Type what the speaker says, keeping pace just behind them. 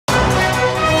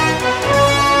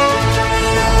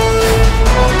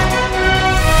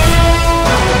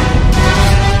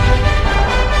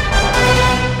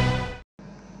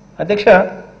అధ్యక్ష,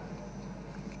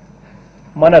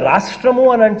 మన రాష్ట్రము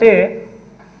అనంటే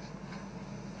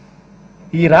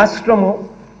ఈ రాష్ట్రము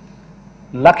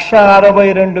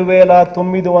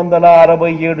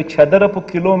 1,62,967 చదరపు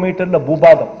కిలోమీటర్ల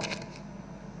భూభాగం.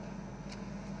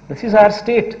 This is our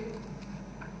state.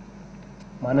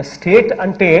 మన స్టేట్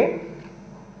అంటే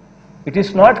ఇట్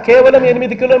ఈస్ నాట్ కేవలం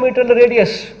 8 కిలోమీటర్ల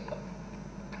రేడియస్.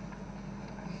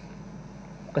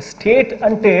 ఒక స్టేట్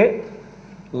అంటే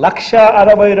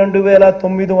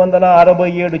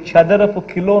 1,62,967 చదరపు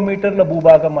కిలోమీటర్ల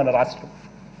భూభాగం మన రాష్ట్రం.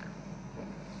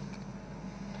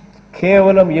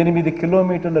 కేవలం 8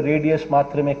 కిలోమీటర్ల రేడియస్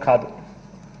మాత్రమే కాదు.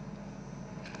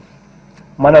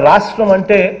 మన రాష్ట్రం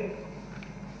అంటే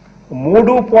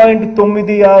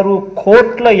 3.96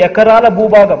 కోట్ల ఎకరాల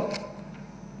భూభాగం.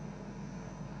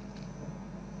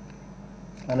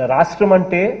 మన రాష్ట్రం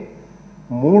అంటే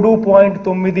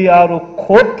 3.96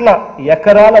 కోట్ల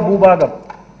ఎకరాల భూభాగం.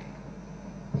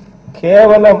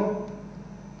 కేవలం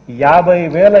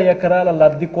 50,000 ఎకరాల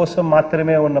లబ్ధి కోసం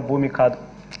మాత్రమే ఉన్న భూమి కాదు.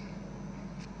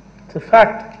 It's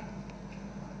fact.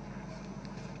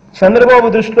 చంద్రబాబు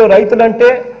దృష్టిలో రైతులంటే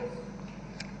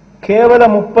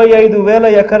కేవలం 35,000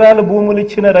 ఎకరాలు భూములు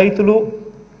ఇచ్చిన రైతులు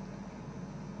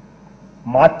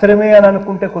మాత్రమే అని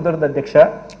అనుకుంటే కుదరదు అధ్యక్ష.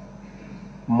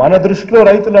 మన దృష్టిలో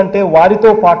రైతులంటే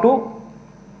వారితో పాటు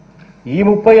ఈ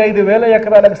 35,000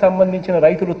 ఎకరాలకు సంబంధించిన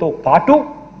రైతులతో పాటు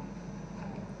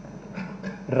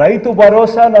రైతు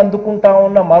భరోసాను అందుకుంటా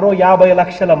ఉన్న మరో 50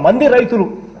 లక్షల మంది రైతులు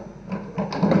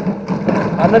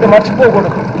అన్నది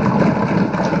మర్చిపోకూడదు.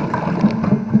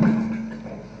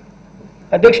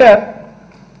 అధ్యక్ష,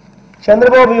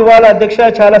 చంద్రబాబు ఇవాళ అధ్యక్ష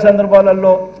చాలా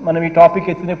సందర్భాలలో మనం ఈ టాపిక్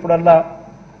ఎత్తినప్పుడల్లా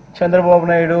చంద్రబాబు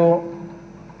నాయుడు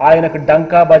ఆయనకు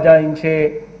డంకా బజాయించే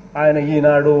ఆయన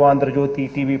ఈనాడు, ఆంధ్రజ్యోతి,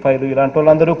 టీవీ5 ఇలాంటి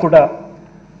వాళ్ళందరూ కూడా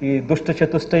ఈ దుష్ట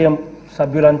చతుష్టయం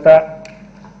సభ్యులంతా,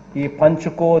 ఈ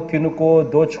పంచుకో తినుకో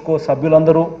దోచుకో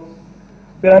సభ్యులందరూ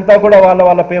వీరంతా కూడా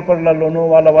వాళ్ళ పేపర్లలోనూ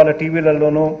వాళ్ళ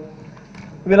టీవీలలోనూ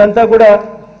వీళ్ళంతా కూడా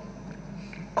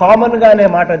కామన్గానే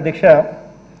మాట అధ్యక్ష,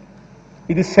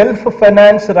 ఇది సెల్ఫ్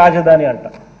ఫైనాన్స్ రాజధాని అంట.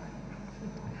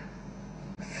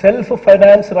 సెల్ఫ్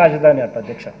ఫైనాన్స్ రాజధాని అంట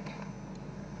అధ్యక్ష.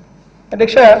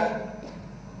 అధ్యక్ష,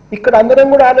 ఇక్కడ అందరం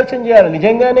కూడా ఆలోచన చేయాలి,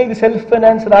 నిజంగానే ఇది సెల్ఫ్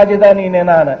ఫైనాన్స్ రాజధాని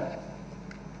నేనా అని.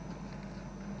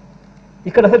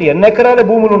 ఇక్కడ అసలు ఎన్ని ఎకరాల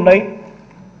భూములు ఉన్నాయి,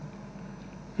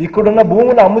 ఇక్కడున్న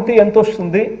భూములు అమ్మితే ఎంత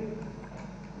వస్తుంది,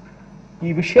 ఈ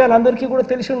విషయాలందరికీ కూడా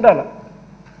తెలిసి ఉండాలి.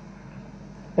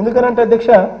 ఎందుకనంటే అధ్యక్ష,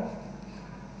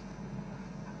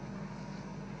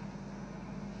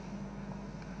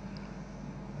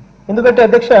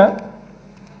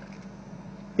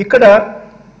 ఇక్కడ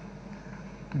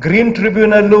గ్రీన్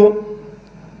ట్రిబ్యునల్,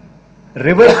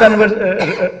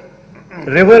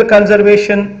 రివర్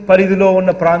కన్జర్వేషన్ పరిధిలో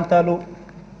ఉన్న ప్రాంతాలు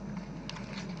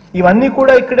ఇవన్నీ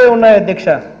కూడా ఇక్కడే ఉన్నాయి అధ్యక్ష.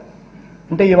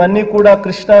 అంటే ఇవన్నీ కూడా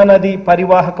కృష్ణా నది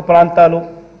పరివాహక ప్రాంతాలు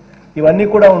ఇవన్నీ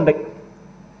కూడా ఉన్నాయి.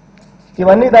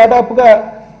 ఇవన్నీ దాదాపుగా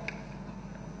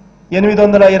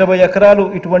 820 ఎకరాలు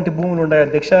ఇటువంటి భూములు ఉన్నాయి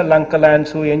అధ్యక్ష. లంక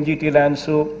lands, NGT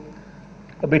lands,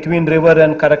 between river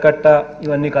and కరకట్ట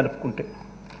ఇవన్నీ కలుపుకుంటే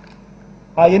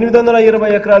ఆ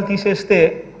 820 ఎకరాలు తీసేస్తే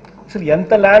అసలు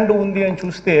ఎంత ల్యాండ్ ఉంది అని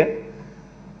చూస్తే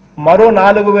మరో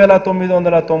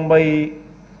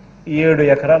 4,997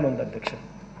 ఎకరాలు ఉంది అధ్యక్ష.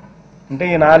 అంటే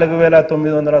ఈ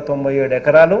 4,997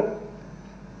 ఎకరాలు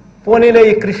పోనీలే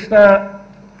ఈ కృష్ణ,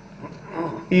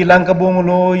 ఈ లంక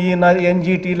భూములు, ఈ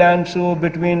NGT lands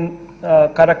between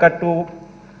కరకట్టు,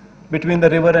 between the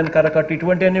river and కరకట్టు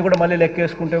ఇటువంటివన్నీ కూడా మళ్ళీ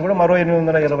లెక్కేసుకుంటే కూడా మరో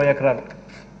 820 ఎకరాలు.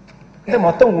 అంటే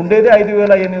మొత్తం ఉండేది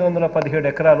 5,817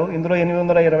 ఎకరాలు. ఇందులో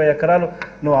 820 ఎకరాలు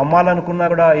నువ్వు అమ్మాలనుకున్నా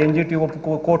కూడా ఎన్జిటి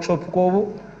కోర్ట్స్ ఒప్పుకోవు.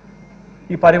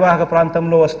 ఈ పరివాహక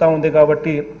ప్రాంతంలో వస్తూ ఉంది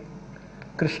కాబట్టి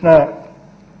కృష్ణ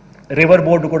రివర్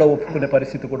బోర్డు కూడా ఒప్పుకునే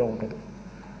పరిస్థితి కూడా ఉండదు.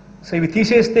 సో ఇవి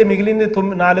తీసేస్తే మిగిలింది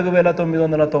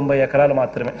 4,990 ఎకరాలు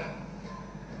మాత్రమే.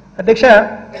 అధ్యక్ష,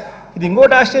 ఇది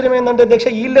ఇంకోటి ఆశ్చర్యం ఏంటంటే అధ్యక్ష,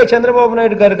 వీళ్ళే చంద్రబాబు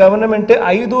నాయుడు గారి గవర్నమెంటే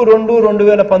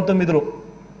 5/2/2019లో,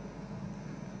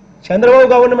 చంద్రబాబు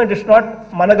గవర్నమెంట్, ఇట్స్ నాట్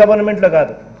మన గవర్నమెంట్లో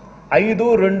కాదు,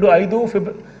 5/2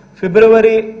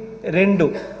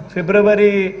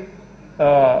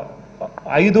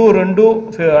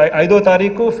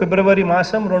 ఫిబ్రవరి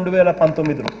మాసం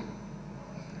 2019లో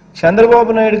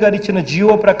చంద్రబాబు నాయుడు గారు ఇచ్చిన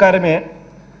జియో ప్రకారమే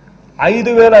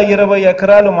 5,020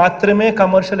 ఎకరాలు మాత్రమే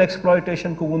కమర్షియల్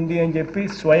ఎక్స్ప్లాయిటేషన్కు ఉంది అని చెప్పి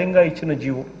స్వయంగా ఇచ్చిన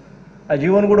జియో. ఆ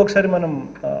జియోను కూడా ఒకసారి మనం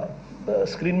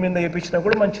స్క్రీన్ మీద వేయించినా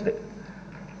కూడా మంచిదే,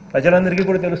 ప్రజలందరికీ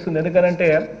కూడా తెలుస్తుంది. ఎందుకనంటే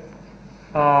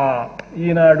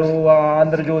ఈనాడు,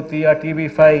 ఆంధ్రజ్యోతి, ఆ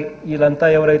టీవీ5 వీళ్ళంతా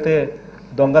ఎవరైతే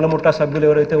దొంగల ముఠా సభ్యులు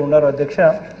ఎవరైతే ఉన్నారో అధ్యక్ష,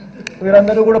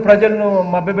 వీరందరూ కూడా ప్రజలను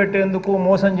మభ్యపెట్టేందుకు,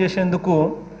 మోసం చేసేందుకు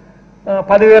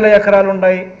 10,000 ఎకరాలు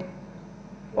ఉన్నాయి,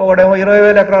 ఒకడేమో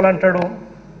 20,000 ఎకరాలు అంటాడు,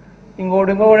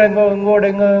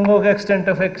 ఇంకొక ఎక్స్టెంట్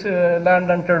ఆఫ్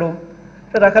ల్యాండ్ అంటాడు.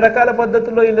 రకరకాల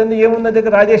పద్ధతుల్లో వీళ్ళందు ఏమున్నది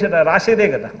రాసేదే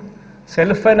కదా.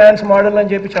 సెల్ఫ్ ఫైనాన్స్ మోడల్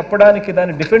అని చెప్పి చెప్పడానికి,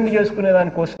 దాన్ని డిఫెండ్ చేసుకునే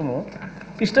దానికోసము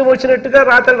ఇష్టం వచ్చినట్టుగా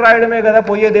రాతలు రాయడమే కదా.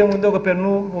 పోయేదేముంది, ఒక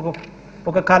పెన్ను,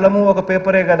 ఒక కలము, ఒక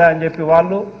పేపరే కదా అని చెప్పి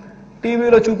వాళ్ళు,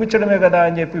 టీవీలో చూపించడమే కదా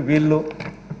అని చెప్పి వీళ్ళు,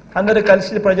 అందరూ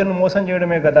కలిసి ప్రజలను మోసం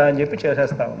చేయడమే కదా అని చెప్పి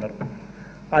చేసేస్తా ఉన్నారు.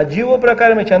 ఆ జీవో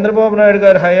ప్రకారమే చంద్రబాబు నాయుడు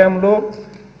గారి హయాంలో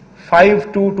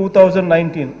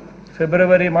 5/2/2019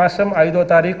 ఫిబ్రవరి మాసం 5వ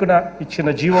తారీఖున ఇచ్చిన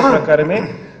జీవో ప్రకారమే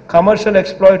కమర్షియల్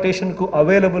ఎక్స్ప్లాయిటేషన్కు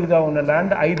అవైలబుల్గా ఉన్న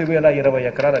ల్యాండ్ 5,020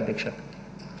 ఎకరాలు అధ్యక్ష.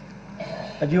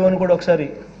 ఆ జీవోను కూడా ఒకసారి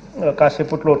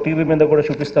కాసేపట్లో టీవీ మీద కూడా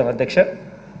చూపిస్తాను అధ్యక్ష.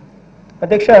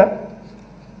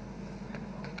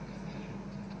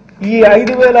 ఈ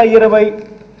 5,020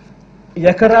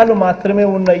 ఎకరాలు మాత్రమే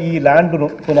ఉన్న ఈ ల్యాండ్ను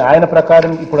ఆయన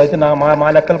ప్రకారం ఇప్పుడైతే మా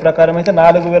లెక్కల ప్రకారం అయితే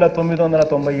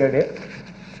 4,997.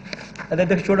 అదే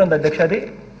అధ్యక్ష చూడండి అధ్యక్ష, అది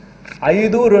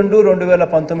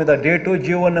 5/2/2019 డేటు,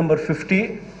 జీవో నెంబర్ 50.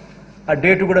 ఆ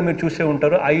డేటు కూడా మీరు చూసే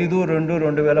ఉంటారు,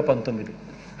 5/2/2019.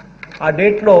 ఆ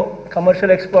డేట్లో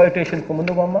కమర్షియల్ ఎక్స్ప్లాయిటేషన్కు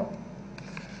ముందు బొమ్మ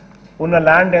ఉన్న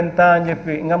ల్యాండ్ ఎంత అని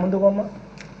చెప్పి, ఇంకా ముందు బొమ్మ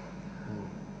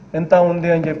ఎంత ఉంది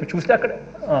అని చెప్పి చూస్తే అక్కడే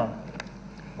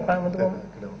ముందు బొమ్మ,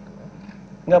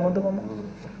 ఇంకా ముందు బొమ్మ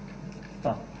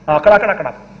అక్కడ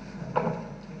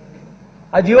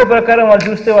ఆ జీవో ప్రకారం వాళ్ళు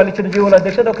చూస్తే వాళ్ళు ఇచ్చిన జీవోలు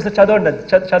అధ్యక్ష ఒకసారి చదవండి,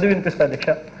 చదివి వినిపిస్తా అధ్యక్ష.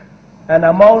 an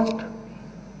amount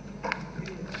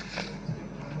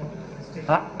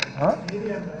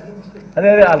అదే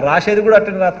వాళ్ళు రాసేది కూడా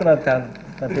అట్లా రాస్తున్నారు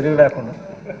తెలివి లేకుండా.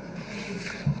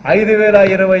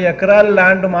 5,020 ఎకరాల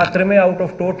ల్యాండ్ మాత్రమే out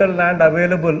of total land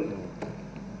available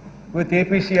with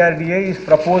APCRDA is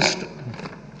proposed.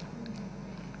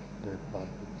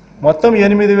 మొత్తం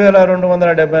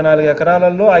 8,274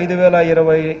 ఎకరాలలో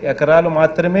 5,020 ఎకరాలు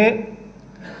మాత్రమే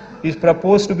is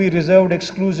proposed to be reserved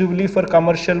exclusively for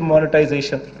commercial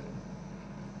monetization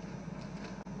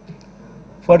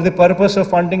for the purpose of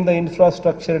funding the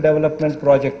infrastructure development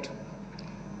project.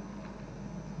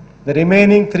 The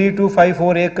remaining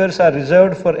 3,254 acres are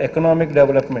reserved for economic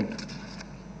development.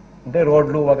 అంటే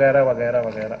రోడ్లు వగైరా వగైరా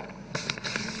వగైరా.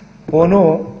 పోను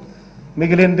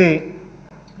మిగిలింది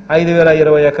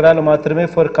 5,020 ఎకరాలు మాత్రమే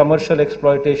ఫర్ కమర్షియల్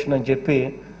ఎక్స్ప్లాయిటేషన్ అని చెప్పి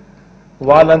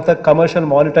వాళ్ళంతా, కమర్షియల్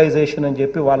మానిటైజేషన్ అని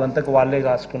చెప్పి వాళ్ళంతకు వాళ్ళే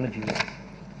రాసుకున్న జీవో.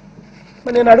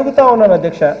 మరి నేను అడుగుతా ఉన్నాను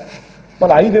అధ్యక్ష,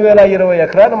 వాళ్ళు 5,020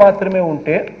 ఎకరాలు మాత్రమే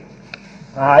ఉంటే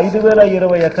ఆ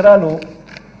 5,020 ఎకరాలు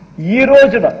ఈ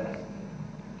రోజున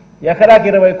ఎకరాకి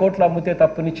 20 కోట్లు అమ్మితే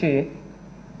తప్పనిచ్చి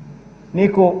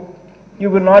నీకు you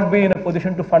will not be in a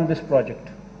position to fund this project.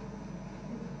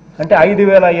 అంటే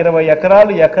 5,020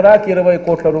 ఎకరాలు ఎకరాకి 20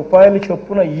 కోట్ల రూపాయలు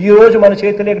చొప్పున ఈ రోజు మన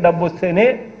చేతిలోకి డబ్బు వస్తేనే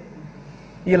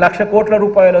ఈ 1,00,000 కోట్ల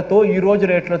రూపాయలతో ఈ రోజు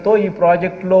రేట్లతో ఈ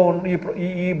ప్రాజెక్టులో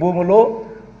ఈ భూమిలో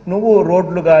నువ్వు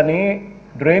రోడ్లు కానీ,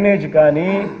 డ్రైనేజ్ కానీ,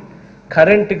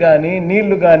 కరెంట్ కానీ,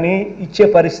 నీళ్లు కానీ ఇచ్చే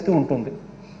పరిస్థితి ఉంటుంది.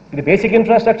 ఇది బేసిక్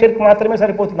ఇన్ఫ్రాస్ట్రక్చర్కి మాత్రమే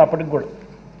సరిపోతుంది అప్పటికి కూడా.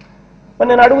 మరి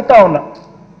నేను అడుగుతా ఉన్నా,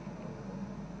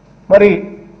 మరి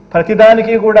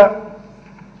ప్రతిదానికి కూడా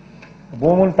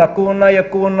భూములు తక్కువ ఉన్నా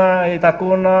ఎక్కువ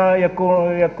ఉన్నా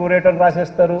ఎక్కువ రేట్ అని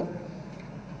రాసేస్తారు.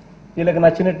 వీళ్ళకి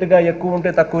నచ్చినట్టుగా ఎక్కువ ఉంటే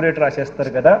తక్కువ రేటు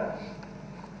రాసేస్తారు కదా.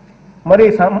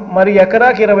 మరి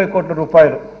ఎకరాకి 20 కోట్ల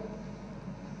రూపాయలు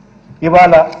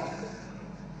ఇవాళ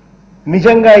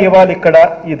నిజంగా ఇవాళ ఇక్కడ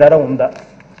ఈ ధర ఉందా?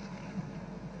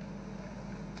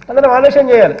 అందరం ఆలోచన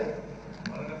చేయాలి.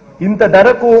 ఇంత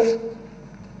ధరకు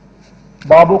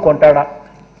బాబు కొంటాడా?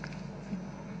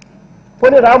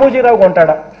 పోనీ రామోజీరావు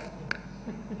కొంటాడా?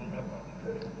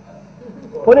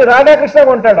 పోనీ రాధాకృష్ణ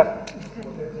కొంటాడా?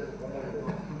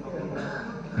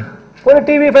 పోనీ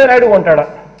TV5 నాయుడు కొంటాడా?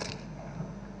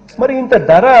 మరి ఇంత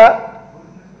ధర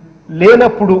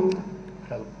లేనప్పుడు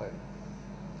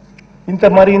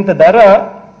ఇంత ధర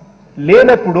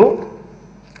లేనప్పుడు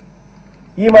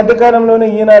ఈ మధ్యకాలంలోనే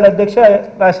ఈనాడు అధ్యక్ష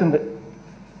రాసింది,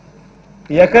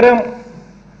 ఎకరం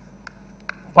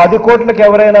 10 కోట్లకు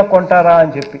ఎవరైనా కొంటారా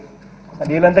అని చెప్పి.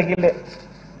 వీళ్ళంతకి ఇల్లే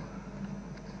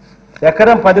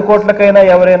ఎకరం 10 కోట్లకైనా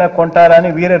ఎవరైనా కొంటారా అని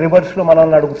వీరే రివర్స్లో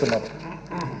మనల్ని అడుగుతున్నారు.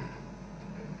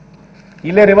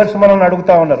 వీళ్ళే రివర్స్ మనల్ని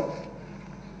అడుగుతా ఉన్నారు.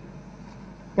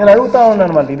 నేను అడుగుతా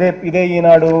ఉన్నాను మళ్ళీ ఇదే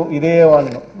ఈనాడు ఇదే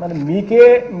వాళ్ళు, మరి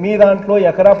మీ దాంట్లో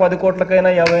ఎకరా 10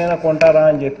 కోట్లకైనా ఎవరైనా కొంటారా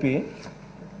అని చెప్పి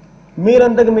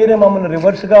మీరంతకు మీరే మమ్మల్ని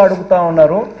రివర్స్గా అడుగుతా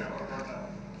ఉన్నారు.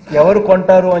 ఎవరు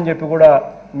కొంటారు అని చెప్పి కూడా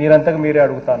మీరంతకు మీరే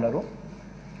అడుగుతా ఉన్నారు.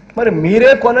 మరి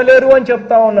మీరే కొనలేరు అని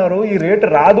చెప్తా ఉన్నారు, ఈ రేటు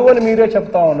రాదు అని మీరే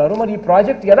చెప్తా ఉన్నారు. మరి ఈ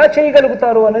ప్రాజెక్ట్ ఎలా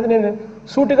చేయగలుగుతారు అనేది నేను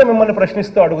సూటిగా మిమ్మల్ని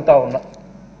ప్రశ్నిస్తూ అడుగుతా ఉన్నా.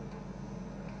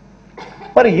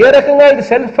 మరి ఏ రకంగా ఇది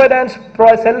self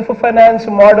finance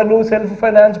model, self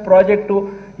finance project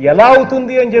ఎలా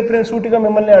అవుతుంది అని చెప్పి నేను సూటిగా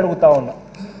మిమ్మల్ని అడుగుతా ఉన్నా.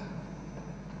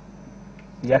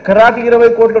 ఎకరాకి 20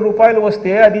 కోట్ల రూపాయలు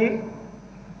వస్తే అది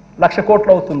 1,00,000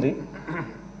 కోట్లు అవుతుంది.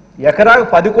 ఎకరాకు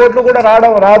 10 కోట్లు కూడా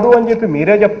రాదు అని చెప్పి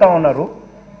మీరే చెప్తా ఉన్నారు.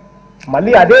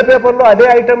 మళ్ళీ అదే పేపర్లో అదే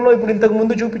ఐటెంలో ఇప్పుడు ఇంతకు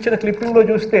ముందు చూపించిన క్లిప్పింగ్లో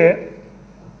చూస్తే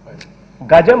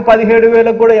గజం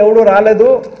 17,000 కూడా ఎవడూ రాలేదు,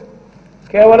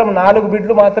 కేవలం 4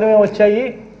 బిడ్లు మాత్రమే వచ్చాయి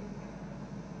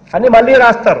అని మళ్ళీ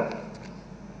రాస్తారు.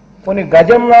 కొన్ని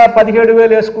గజం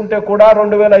 17,000 వేసుకుంటే కూడా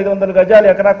 2,500 గజాలు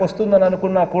ఎకరాకు వస్తుందని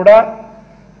అనుకున్నా కూడా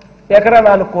ఎకరా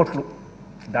 4 కోట్లు,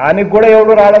 దానికి కూడా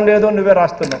ఎవడు రావడం లేదో నువ్వే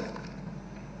రాస్తున్నావు.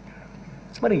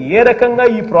 మరి ఏ రకంగా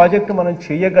ఈ ప్రాజెక్టు మనం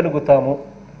చేయగలుగుతాము?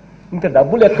 ఇంత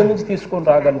డబ్బులు ఎక్కడి నుంచి తీసుకొని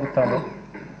రాగలుగుతాము?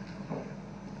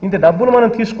 ఇంత డబ్బులు మనం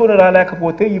తీసుకొని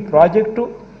రాలేకపోతే, ఈ ప్రాజెక్టు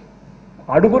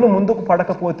అడుగులు ముందుకు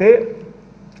పడకపోతే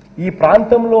ఈ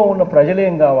ప్రాంతంలో ఉన్న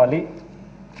ప్రజలేం కావాలి,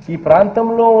 ఈ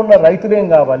ప్రాంతంలో ఉన్న రైతులేం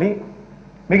కావాలి,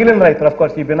 మిగిలిన రైతులు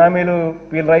అఫ్కోర్స్ ఈ బినామీలు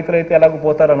వీళ్ళ రైతులు అయితే ఎలాగో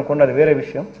పోతారు అనుకోండి, అది వేరే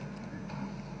విషయం.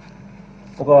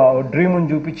 ఒక డ్రీమ్ని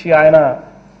చూపించి ఆయన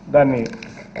దాన్ని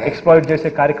ఎక్స్ప్లాయిట్ చేసే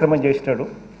కార్యక్రమం చేసినాడు.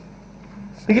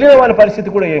 మిగిలిన వాళ్ళ పరిస్థితి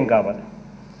కూడా ఏం కావాలి?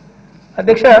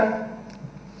 అధ్యక్ష,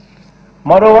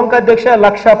 మరో వంక అధ్యక్ష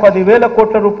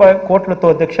 1,10,000 కోట్లతో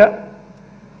అధ్యక్ష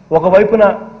ఒకవైపున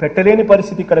పెట్టలేని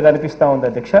పరిస్థితి ఇక్కడ కనిపిస్తూ ఉంది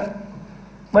అధ్యక్ష.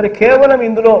 మరి కేవలం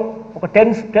ఇందులో ఒక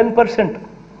 10%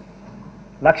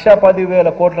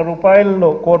 1,10,000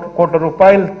 కోట్ల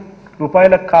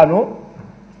రూపాయలకు కాను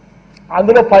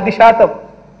అందులో 10%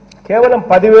 కేవలం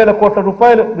 10,000 కోట్ల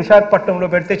రూపాయలు విశాఖపట్నంలో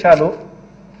పెడితే చాలు,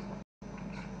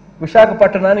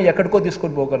 విశాఖపట్నాన్ని ఎక్కడికో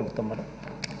తీసుకొని పోగలుగుతాం మనం.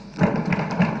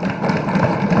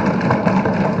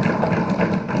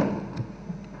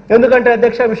 ఎందుకంటే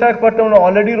అధ్యక్ష విశాఖపట్నంలో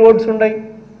ఆల్రెడీ రోడ్స్ ఉన్నాయి,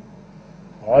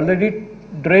 ఆల్రెడీ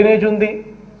డ్రైనేజ్ ఉంది,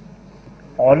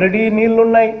 ఆల్రెడీ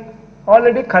నీళ్లున్నాయి,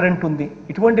 ఆల్రెడీ కరెంట్ ఉంది.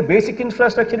 ఇటువంటి బేసిక్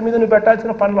ఇన్ఫ్రాస్ట్రక్చర్ మీద నువ్వు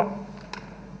పెట్టాల్సిన పనుల.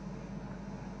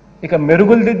 ఇక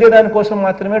మెరుగులు దిద్దే దానికోసం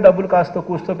మాత్రమే డబ్బులు కాస్త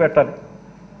కూస్తో పెట్టాలి.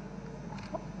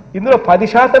 ఇందులో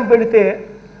 10% పెడితే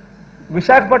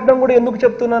విశాఖపట్నం కూడా ఎందుకు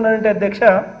చెప్తున్నానంటే అధ్యక్ష,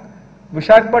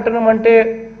 విశాఖపట్నం అంటే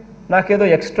నాకేదో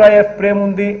ఎక్స్ట్రా ప్రేమ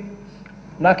ఉంది,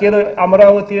 నాకేదో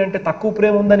అమరావతి అంటే తక్కువ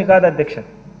ప్రేమ ఉందని కాదు అధ్యక్ష.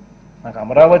 నాకు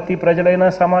అమరావతి ప్రజలైనా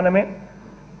సమానమే,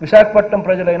 విశాఖపట్నం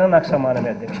ప్రజలైనా నాకు సమానమే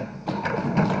అధ్యక్ష.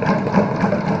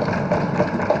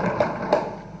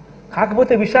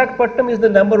 కాకపోతే Visakhapatnam is the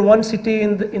number 1 city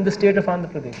in the state of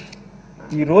Andhra Pradesh.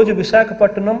 ఈరోజు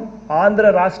విశాఖపట్నం ఆంధ్ర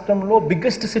రాష్ట్రంలో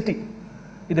బిగ్గెస్ట్ సిటీ,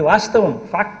 ఇది వాస్తవం,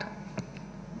 ఫ్యాక్ట్.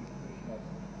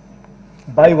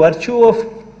 బై వర్చ్యూ ఆఫ్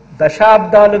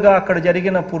దశాబ్దాలుగా అక్కడ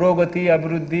జరిగిన పురోగతి,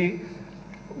 అభివృద్ధి,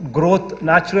 growth,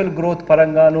 natural growth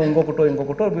పరంగాను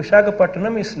ఇంకొకటో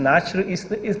Visakhapatnam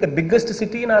is the biggest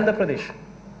city in Andhra Pradesh.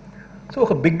 So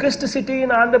ఒక బిగ్గెస్ట్ సిటీ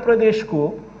ఇన్ ఆంధ్రప్రదేశ్కు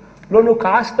నువ్వు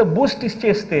కాస్త బూస్ట్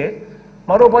ఇచ్చేస్తే,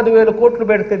 మరో 10,000 కోట్లు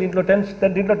పెడితే దీంట్లో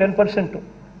 10%,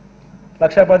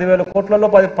 1,10,000 కోట్లలో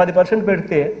 10%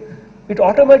 పెడితే ఇట్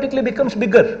ఆటోమేటిక్లీ బికమ్స్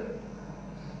బిగ్గర్.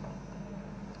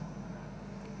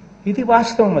 ఇది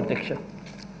వాస్తవం అధ్యక్ష.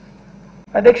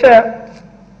 అధ్యక్ష,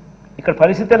 ఇక్కడ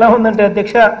పరిస్థితి ఎలా ఉందంటే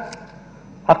అధ్యక్ష,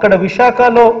 అక్కడ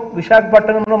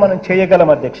విశాఖపట్నంలో మనం చేయగలం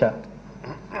అధ్యక్ష.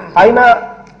 అయినా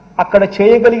అక్కడ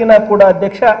చేయగలిగినా కూడా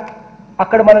అధ్యక్ష,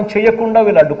 అక్కడ మనం చేయకుండా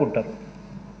వీళ్ళు అడ్డుకుంటారు.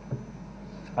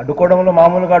 అడ్డుకోవడంలో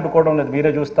మామూలుగా అడ్డుకోవడం లేదు,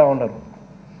 మీరే చూస్తూ ఉన్నారు,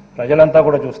 ప్రజలంతా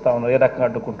కూడా చూస్తూ ఉన్నారు ఏ రకంగా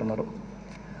అడ్డుకుంటున్నారు.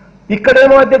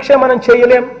 ఇక్కడేమో అధ్యక్ష మనం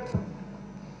చేయలేం,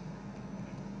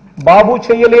 బాబు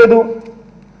చెయ్యలేదు.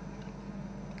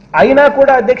 అయినా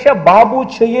కూడా అధ్యక్ష బాబు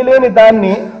చెయ్యలేని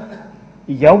దాన్ని,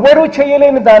 ఎవరూ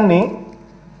చేయలేని దాన్ని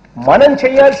మనం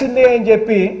చేయాల్సిందే అని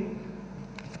చెప్పి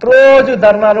రోజు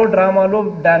ధర్నాలు, డ్రామాలు,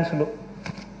 డాన్సులు,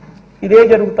 ఇదే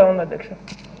జరుగుతూ ఉంది అధ్యక్ష.